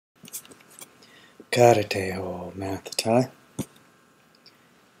Karateho Mathatai.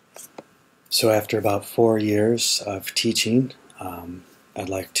 So after about 4 years of teaching, I'd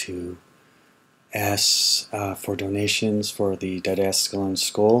like to ask for donations for the Dadaskalan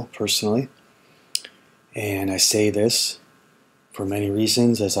School personally. And I say this for many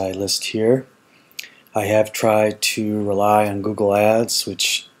reasons as I list here. I have tried to rely on Google Ads,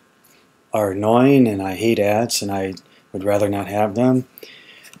 which are annoying, and I hate ads and I would rather not have them.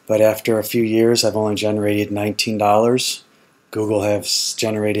 But after a few years, I've only generated $19. Google has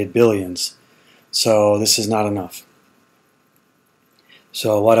generated billions. So this is not enough.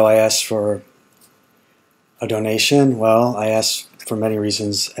 So why do I ask for a donation? Well, I ask for many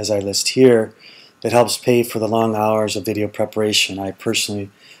reasons as I list here. It helps pay for the long hours of video preparation. I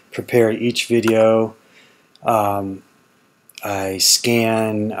personally prepare each video. I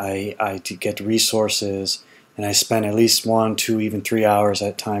scan, I get resources, and I spend at least 1, 2, even 3 hours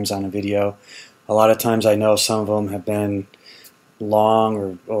at times on a video. A lot of times I know some of them have been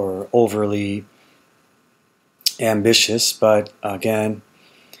long or overly ambitious, but again,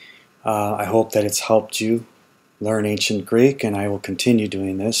 I hope that it's helped you learn ancient Greek, and I will continue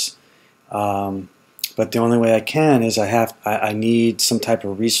doing this. But the only way I can is I need some type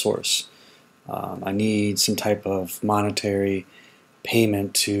of resource. I need some type of monetary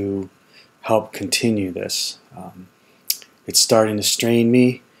payment to help continue this. It's starting to strain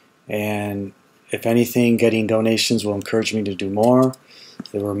me, and if anything, getting donations will encourage me to do more.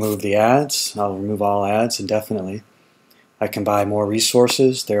 They'll remove the ads. I'll remove all ads indefinitely. I can buy more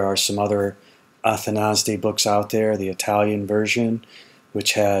resources. There are some other Athanasdi books out there, the Italian version,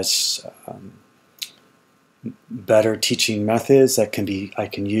 which has better teaching methods that I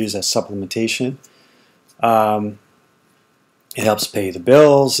can use as supplementation. It helps pay the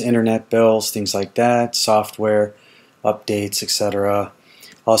bills, internet bills, things like that, software updates, etc.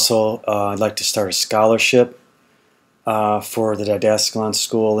 Also, I'd like to start a scholarship for the Dadaskalan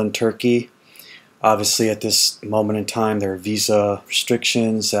School in Turkey. Obviously, at this moment in time, there are visa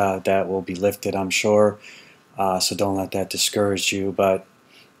restrictions that will be lifted, I'm sure. So don't let that discourage you. But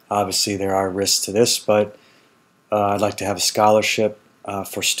obviously, there are risks to this. But I'd like to have a scholarship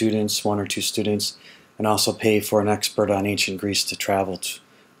for students, 1 or 2 students, and also pay for an expert on ancient Greece to travel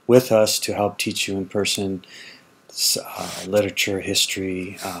with us to help teach you in person literature,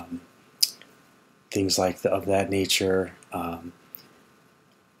 history, things like of that nature.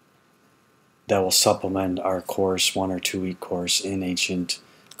 That will supplement our course, 1 or 2 week course in ancient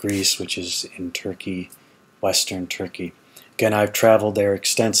Greece, which is in Turkey, Western Turkey. Again, I've traveled there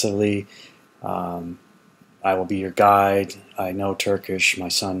extensively. I will be your guide. I know Turkish. My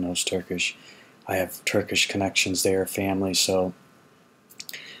son knows Turkish. I have Turkish connections there, family. So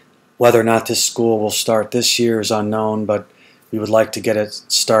whether or not this school will start this year is unknown, but we would like to get it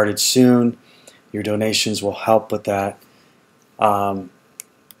started soon. Your donations will help with that.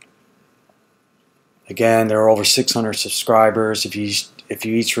 Again, there are over 600 subscribers. If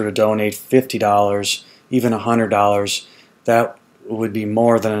you each were to donate $50, even $100, that would be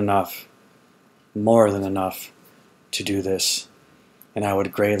more than enough to do this, and I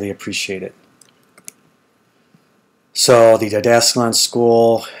would greatly appreciate it. So the Dadaskalan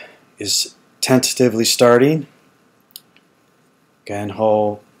School is tentatively starting. Again,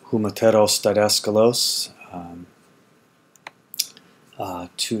 ho humateros Dadaskalos,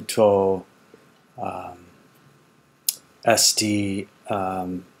 tuto esti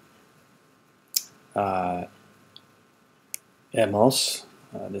emos.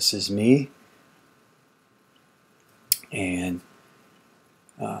 This is me, and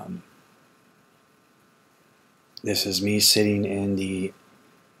this is me sitting in the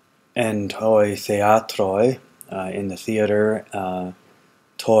Entoi Theatroi, in the theater,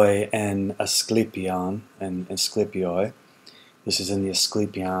 Toi en Asklepion, and Asklepioi. This is in the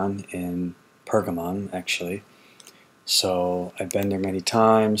Asklepion in Pergamon, actually. So I've been there many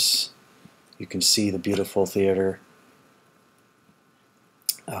times. You can see the beautiful theater.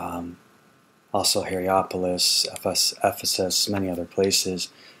 Also Hierapolis, Ephesus, many other places.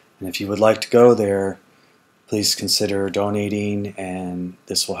 And if you would like to go there, please consider donating, and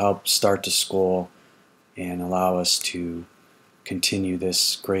this will help start the school and allow us to continue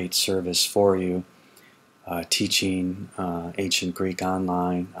this great service for you, teaching ancient Greek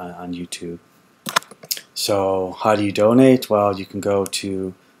online on YouTube. So how do you donate? Well, you can go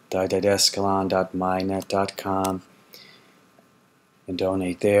to dadaskalan.mynet.com and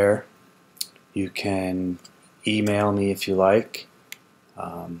donate there. You can email me if you like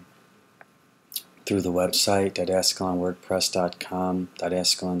through the website dadaskalanwordpress.com,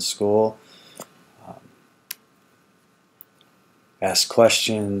 Dadaskalan School. Ask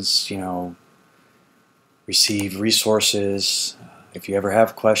questions, receive resources. If you ever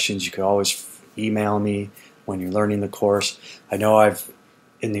have questions, you can always email me when you're learning the course. I know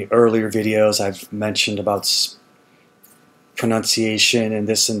in the earlier videos I've mentioned about pronunciation and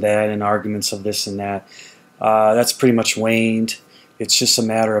this and that and arguments of this and that. That's pretty much waned. It's just a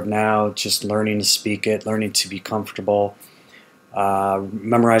matter of now just learning to speak it, learning to be comfortable,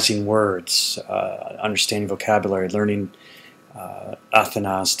 memorizing words, understanding vocabulary, learning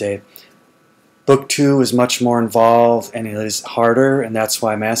Athanasde. Book 2 is much more involved and it is harder, and that's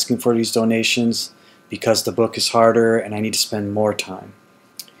why I'm asking for these donations, because the book is harder and I need to spend more time.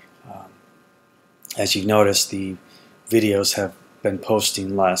 As you notice, the videos have been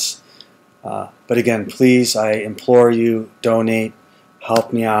posting less. But again, please, I implore you, donate,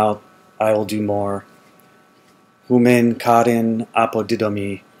 help me out, I will do more. Humin Karin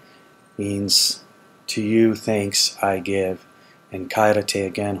Apodidomi means to you thanks I give, and Kairate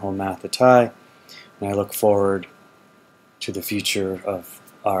again Homathatai, and I look forward to the future of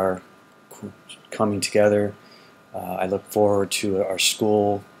our coming together. I look forward to our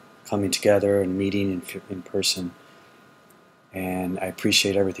school coming together and meeting in person, and I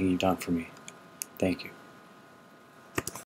appreciate everything you've done for me. Thank you.